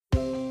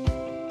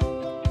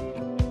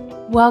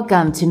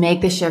Welcome to Make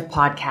the Shift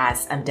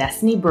podcast. I'm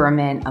Destiny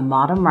Berman, a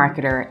model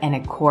marketer and a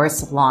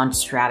course launch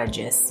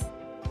strategist.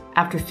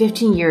 After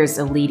 15 years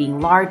of leading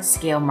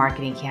large-scale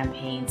marketing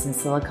campaigns in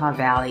Silicon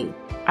Valley,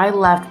 I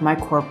left my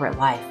corporate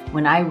life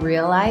when I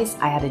realized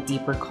I had a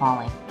deeper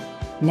calling.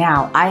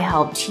 Now I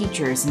help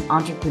teachers and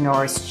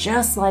entrepreneurs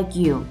just like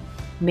you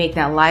make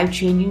that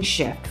life-changing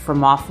shift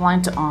from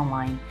offline to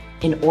online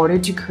in order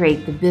to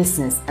create the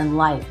business and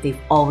life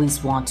they've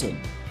always wanted.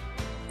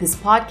 This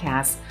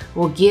podcast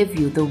will give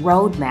you the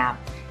roadmap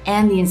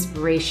and the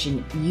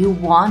inspiration you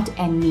want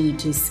and need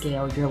to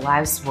scale your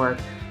life's work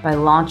by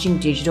launching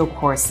digital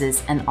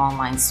courses and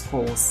online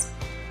schools.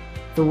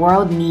 The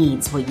world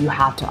needs what you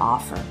have to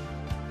offer.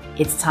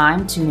 It's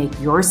time to make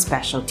your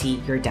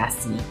specialty your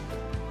destiny.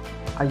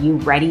 Are you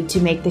ready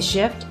to make the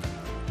shift?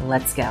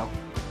 Let's go.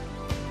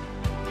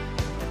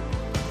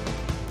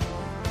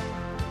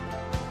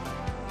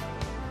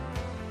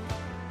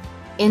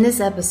 In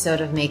this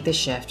episode of Make the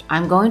Shift,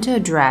 I'm going to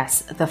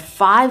address the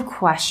 5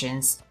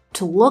 questions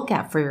to look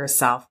at for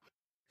yourself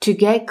to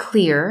get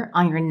clear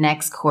on your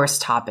next course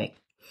topic.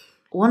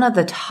 One of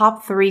the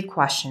top 3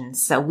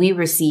 questions that we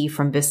receive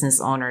from business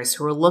owners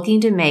who are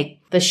looking to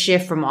make the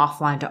shift from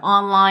offline to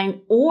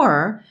online,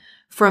 or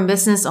from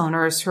business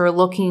owners who are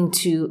looking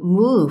to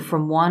move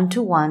from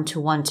one-to-one to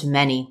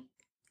one-to-many,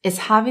 is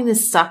having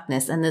this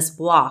stuckness and this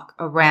block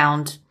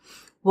around,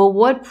 well,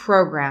 what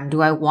program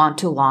do I want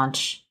to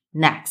launch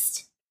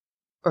next?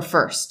 Or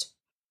first.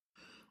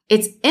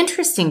 It's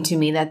interesting to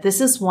me that this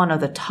is one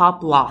of the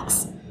top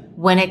blocks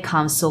when it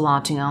comes to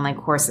launching online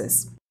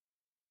courses.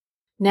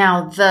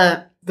 Now,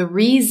 the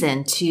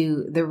reason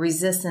to the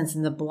resistance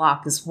and the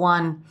block is,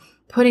 one,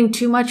 putting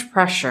too much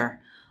pressure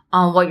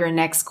on what your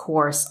next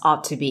course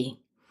ought to be.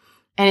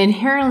 And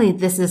inherently,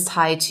 this is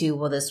tied to,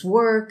 will this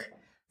work?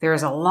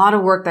 There's a lot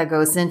of work that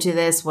goes into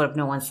this. What if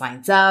no one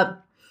signs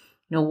up?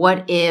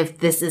 What if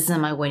this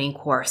isn't my winning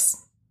course?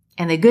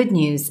 And the good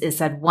news is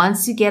that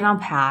once you get on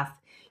path,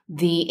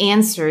 the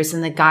answers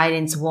and the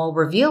guidance will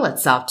reveal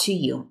itself to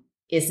you.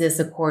 Is this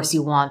a course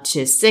you want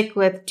to stick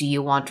with? Do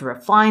you want to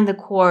refine the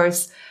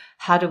course?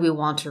 How do we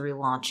want to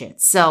relaunch it?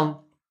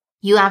 So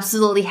you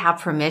absolutely have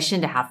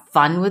permission to have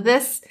fun with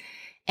this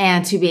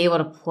and to be able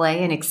to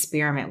play and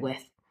experiment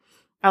with.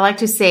 I like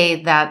to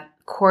say that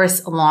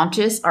course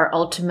launches are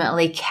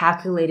ultimately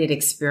calculated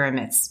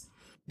experiments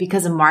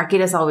because the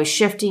market is always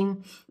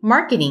shifting.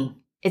 Marketing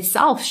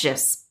itself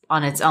shifts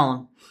on its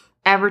own.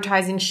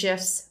 Advertising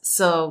shifts.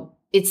 So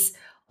it's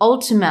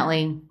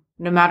ultimately,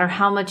 no matter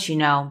how much you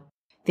know,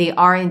 they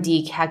are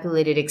indeed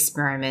calculated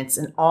experiments,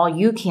 and all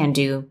you can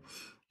do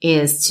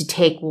is to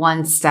take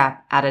one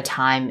step at a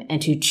time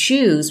and to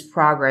choose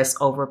progress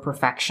over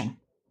perfection.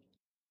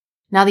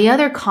 Now, the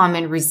other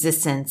common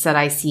resistance that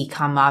I see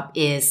come up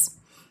is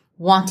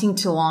wanting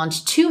to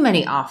launch too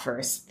many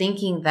offers,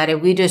 thinking that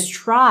if we just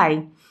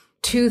try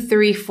 2,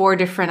 3, 4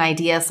 different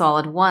ideas all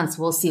at once,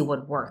 we'll see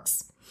what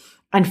works.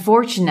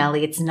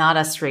 Unfortunately, it's not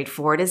as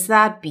straightforward as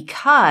that,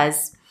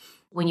 because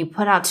when you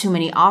put out too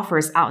many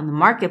offers out in the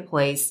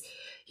marketplace,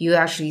 you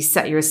actually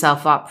set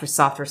yourself up for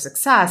softer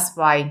success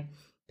by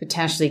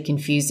potentially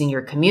confusing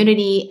your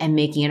community and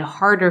making it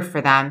harder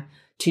for them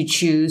to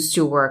choose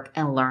to work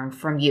and learn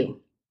from you.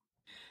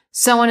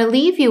 So I want to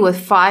leave you with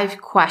 5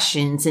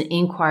 questions and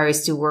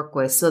inquiries to work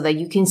with so that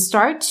you can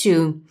start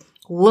to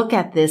look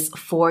at this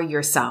for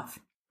yourself.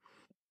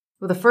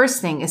 Well, the first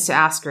thing is to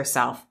ask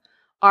yourself,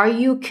 are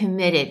you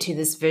committed to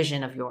this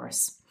vision of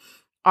yours?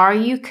 Are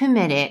you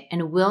committed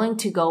and willing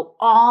to go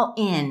all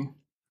in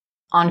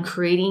on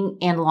creating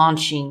and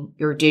launching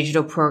your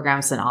digital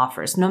programs and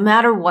offers, no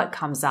matter what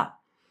comes up?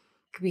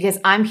 Because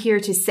I'm here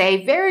to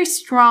say very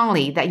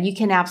strongly that you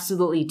can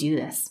absolutely do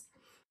this.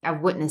 I've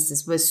witnessed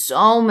this with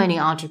so many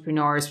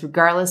entrepreneurs,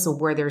 regardless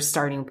of where their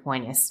starting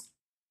point is.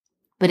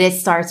 But it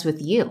starts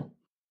with you.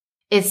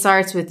 It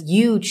starts with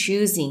you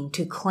choosing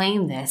to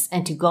claim this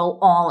and to go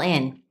all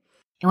in.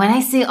 And when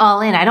I say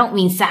all in, I don't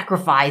mean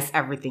sacrifice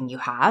everything you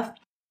have.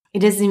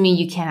 It doesn't mean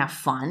you can't have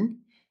fun.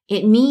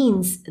 It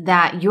means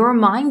that your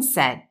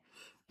mindset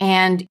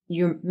and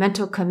your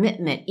mental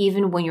commitment,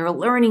 even when you're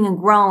learning and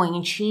growing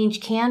and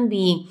change can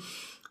be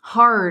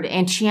hard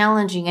and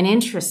challenging and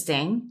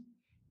interesting,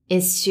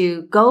 is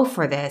to go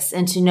for this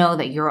and to know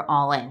that you're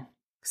all in.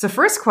 So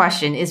first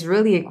question is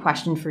really a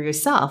question for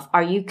yourself.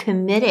 Are you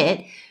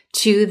committed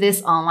to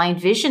this online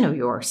vision of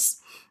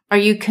yours? Are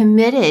you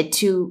committed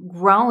to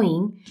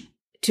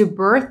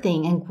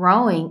birthing and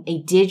growing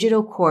a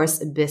digital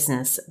course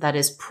business that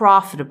is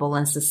profitable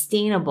and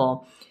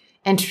sustainable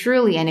and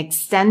truly an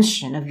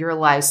extension of your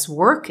life's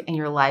work and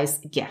your life's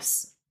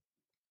gifts?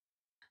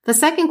 The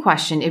second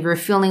question, if you're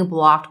feeling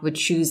blocked with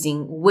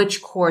choosing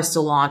which course to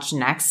launch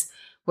next,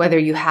 whether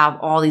you have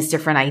all these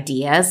different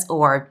ideas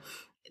or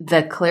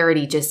the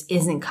clarity just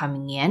isn't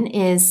coming in,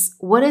 is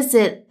what is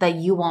it that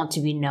you want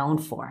to be known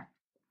for?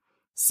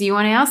 So you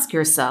want to ask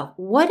yourself,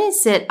 what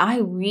is it I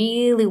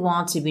really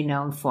want to be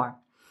known for?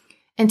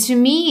 And to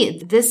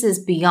me, this is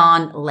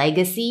beyond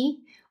legacy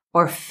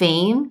or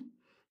fame.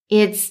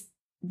 It's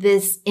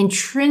this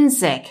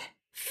intrinsic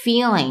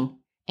feeling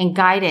and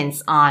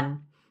guidance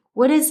on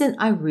what is it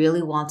I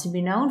really want to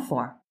be known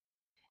for.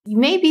 You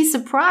may be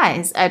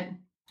surprised at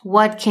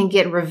what can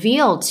get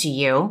revealed to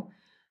you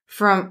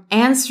from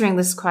answering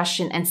this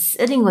question and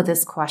sitting with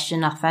this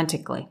question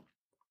authentically.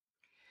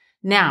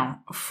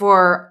 Now,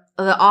 for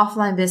the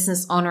offline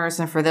business owners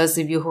and for those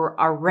of you who are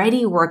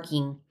already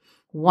working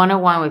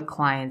one-on-one with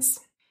clients,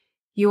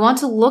 you want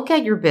to look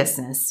at your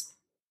business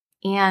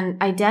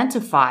and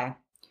identify,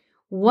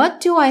 what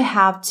do I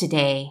have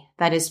today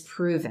that is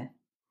proven?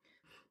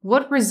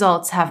 What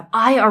results have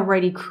I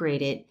already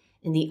created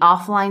in the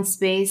offline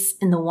space,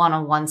 in the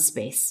one-on-one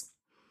space?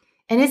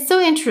 And it's so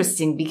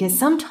interesting because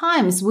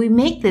sometimes we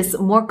make this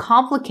more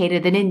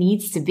complicated than it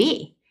needs to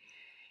be.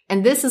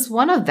 And this is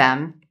one of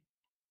them.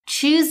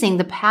 Choosing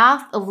the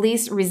path of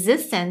least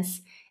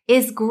resistance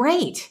is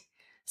great.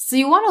 So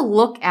you want to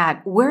look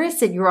at, where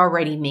is it you're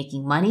already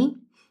making money?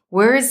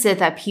 Where is it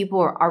that people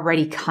are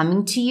already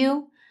coming to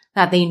you,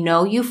 that they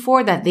know you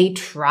for, that they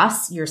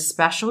trust your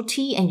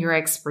specialty and your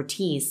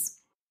expertise?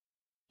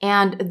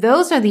 And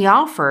those are the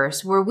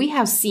offers where we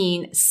have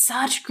seen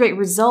such great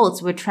results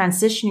with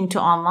transitioning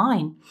to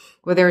online,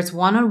 whether it's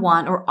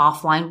one-on-one or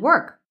offline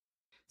work.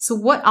 So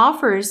what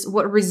offers,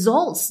 what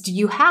results do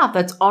you have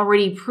that's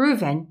already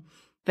proven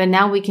that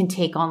now we can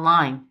take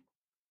online?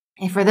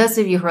 And for those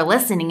of you who are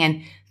listening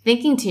and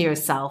thinking to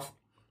yourself,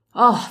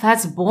 oh,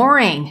 that's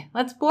boring.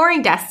 That's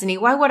boring, Destiny.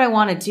 Why would I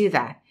want to do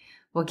that?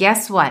 Well,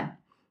 guess what?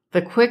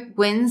 The quick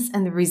wins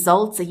and the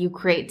results that you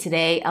create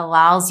today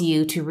allows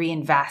you to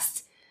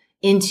reinvest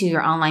into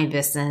your online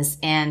business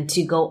and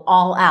to go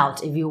all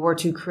out if you were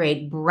to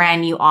create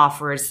brand new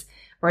offers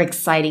or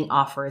exciting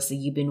offers that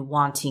you've been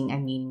wanting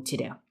and needing to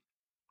do.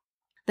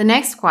 The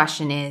next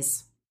question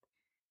is,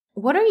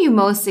 what are you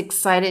most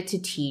excited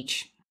to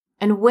teach?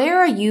 And where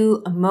are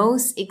you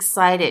most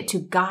excited to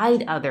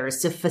guide others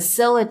to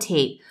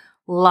facilitate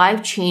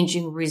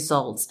life-changing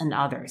results in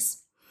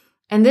others?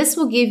 And this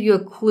will give you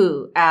a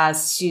clue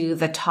as to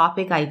the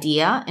topic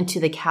idea and to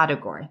the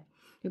category.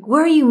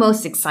 Where are you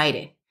most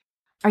excited?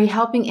 Are you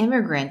helping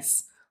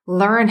immigrants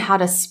learn how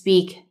to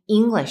speak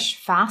English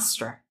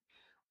faster?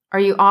 Are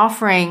you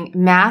offering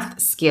math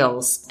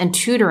skills and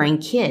tutoring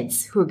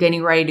kids who are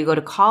getting ready to go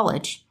to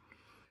college?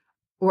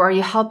 Or are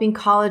you helping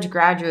college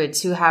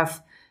graduates who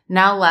have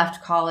now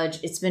left college?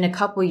 It's been a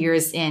couple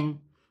years in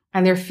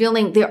and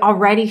they're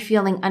already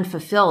feeling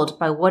unfulfilled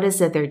by what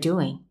is it they're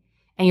doing.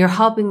 And you're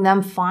helping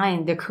them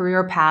find their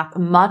career path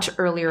much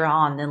earlier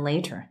on than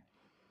later.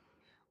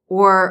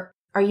 Or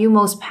are you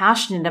most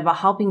passionate about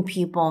helping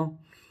people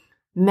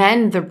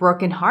mend their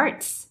broken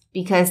hearts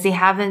because they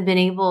haven't been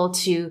able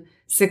to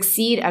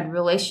succeed at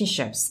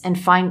relationships and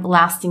find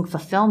lasting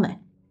fulfillment?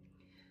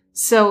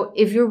 So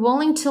if you're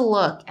willing to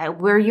look at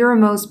where you're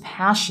most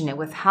passionate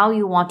with how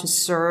you want to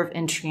serve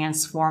and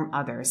transform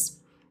others,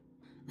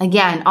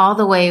 again, all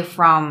the way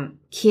from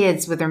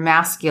kids with their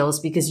math skills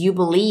because you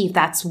believe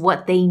that's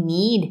what they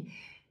need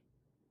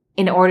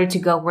in order to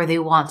go where they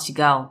want to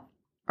go,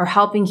 or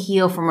helping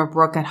heal from a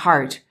broken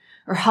heart,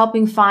 or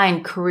helping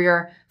find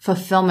career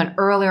fulfillment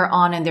earlier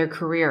on in their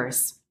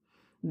careers.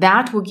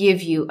 That will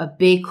give you a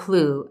big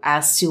clue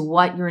as to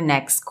what your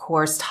next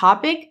course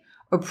topic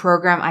or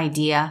program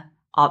idea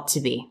ought to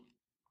be.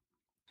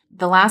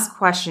 The last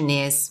question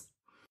is,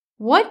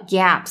 what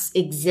gaps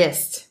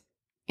exist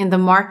in the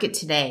market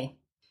today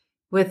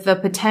with the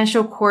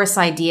potential course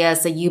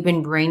ideas that you've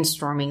been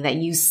brainstorming that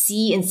you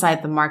see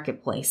inside the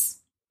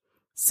marketplace?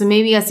 So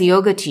maybe as a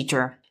yoga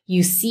teacher,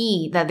 you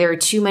see that there are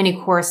too many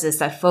courses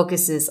that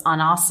focuses on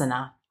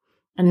asana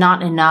and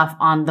not enough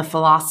on the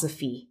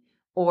philosophy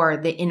or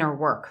the inner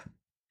work.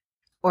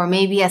 Or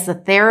maybe as a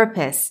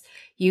therapist,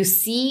 you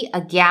see a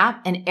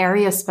gap, an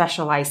area of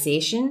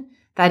specialization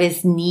that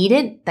is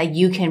needed that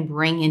you can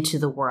bring into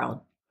the world.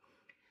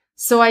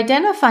 So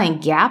identifying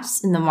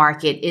gaps in the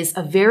market is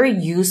a very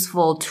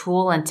useful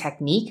tool and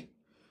technique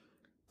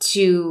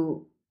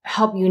to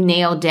help you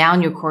nail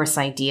down your course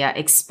idea,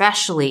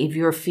 especially if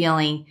you're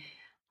feeling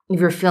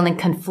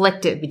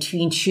conflicted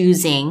between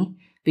choosing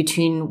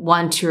between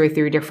 1, 2, or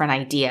 3 different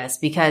ideas,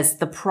 because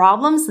the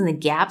problems and the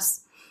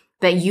gaps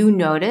that you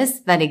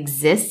notice that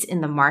exist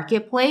in the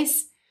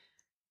marketplace,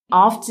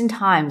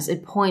 oftentimes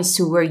it points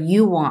to where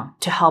you want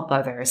to help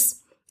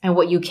others and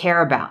what you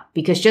care about.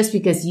 Because just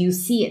because you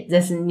see it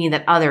doesn't mean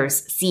that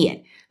others see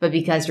it, but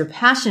because you're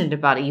passionate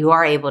about it, you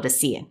are able to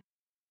see it.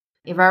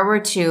 If I were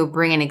to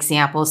bring an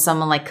example,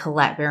 someone like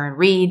Colette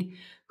Baron-Reid,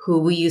 who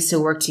we used to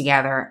work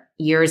together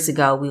years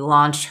ago, we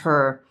launched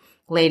her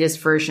latest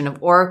version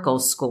of Oracle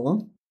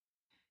School.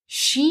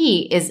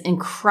 She is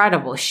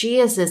incredible. She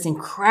is this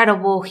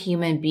incredible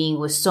human being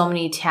with so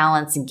many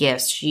talents and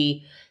gifts.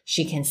 She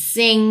can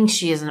sing.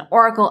 She is an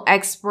Oracle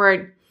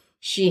expert.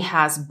 She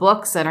has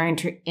books that are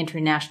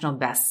international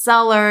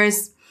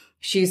bestsellers.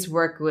 She's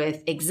worked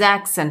with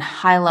execs and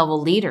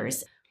high-level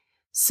leaders.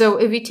 So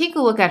if you take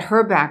a look at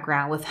her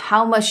background with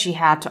how much she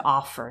had to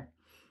offer,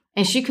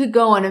 and she could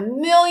go in a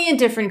million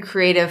different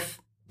creative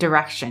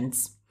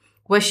directions,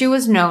 what she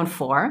was known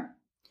for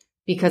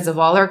because of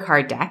all her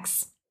card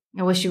decks,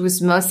 and what she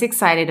was most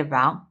excited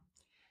about,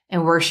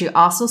 and where she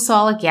also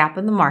saw a gap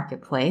in the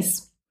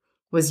marketplace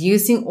was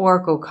using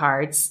Oracle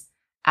cards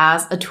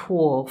as a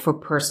tool for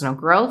personal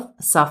growth,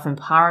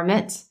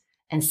 self-empowerment,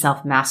 and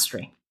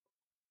self-mastery.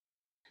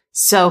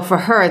 So for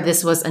her,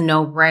 this was a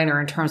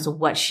no-brainer in terms of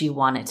what she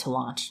wanted to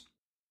launch.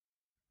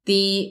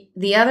 The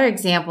other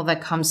example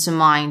that comes to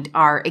mind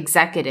are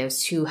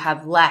executives who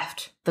have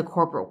left the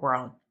corporate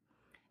world.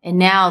 And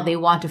now they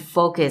want to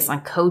focus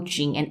on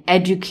coaching and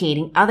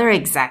educating other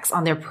execs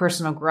on their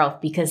personal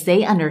growth because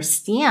they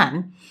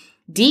understand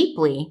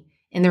deeply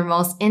in their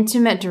most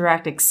intimate,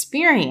 direct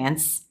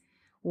experience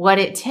what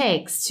it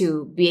takes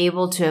to be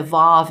able to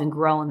evolve and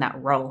grow in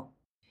that role.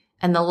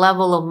 And the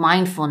level of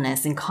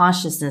mindfulness and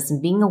consciousness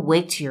and being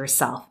awake to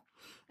yourself.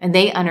 And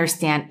they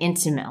understand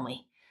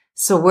intimately.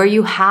 So where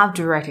you have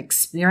direct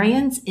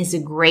experience is a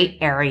great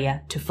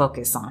area to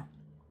focus on.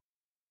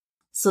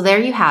 So there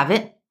you have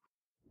it.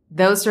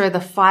 Those are the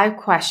 5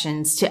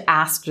 questions to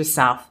ask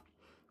yourself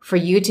for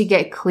you to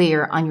get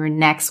clear on your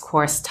next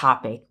course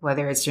topic,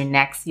 whether it's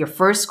your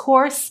first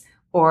course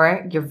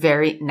or your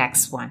very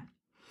next one.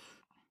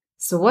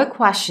 So what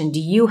question do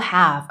you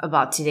have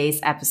about today's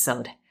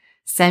episode?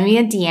 Send me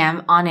a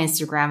DM on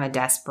Instagram at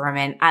Des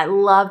Berman. I'd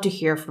love to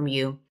hear from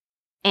you.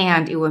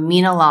 And it would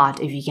mean a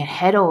lot if you can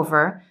head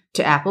over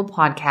to Apple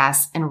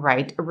Podcasts and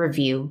write a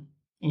review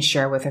and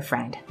share with a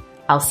friend.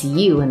 I'll see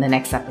you in the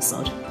next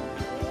episode.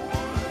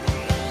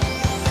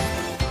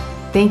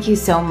 Thank you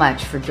so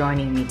much for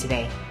joining me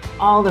today.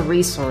 All the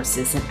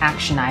resources and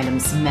action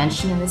items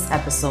mentioned in this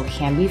episode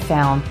can be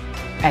found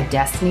at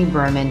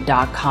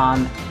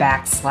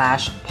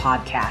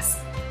destinyberman.com/podcast.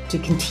 To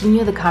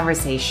continue the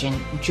conversation,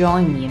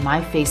 join me in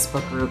my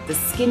Facebook group, The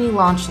Skinny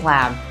Launch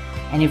Lab.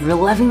 And if you're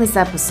loving this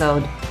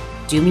episode,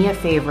 do me a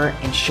favor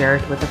and share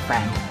it with a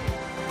friend.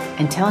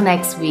 Until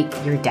next week,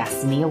 your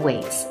destiny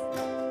awaits.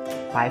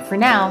 Bye for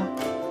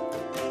now.